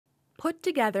Put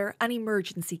together an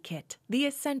emergency kit, the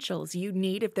essentials you'd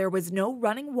need if there was no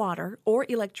running water or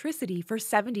electricity for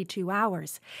 72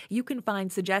 hours. You can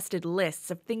find suggested lists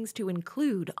of things to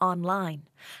include online.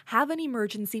 Have an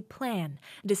emergency plan.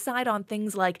 Decide on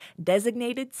things like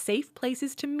designated safe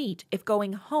places to meet if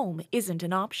going home isn't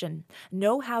an option.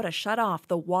 Know how to shut off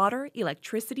the water,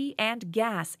 electricity, and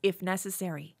gas if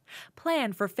necessary.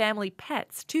 Plan for family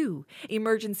pets, too.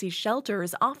 Emergency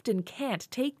shelters often can't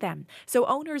take them, so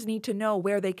owners need to know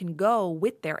where they can go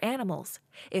with their animals.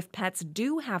 If pets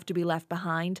do have to be left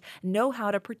behind, know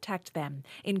how to protect them,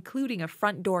 including a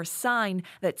front door sign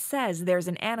that says there's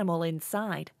an animal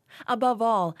inside. Above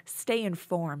all, stay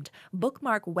informed.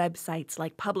 Bookmark websites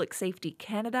like Public Safety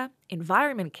Canada,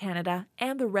 Environment Canada,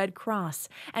 and the Red Cross,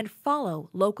 and follow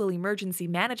local emergency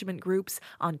management groups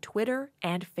on Twitter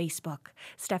and Facebook.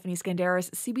 Stephanie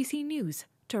Skenderis, CBC News,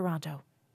 Toronto.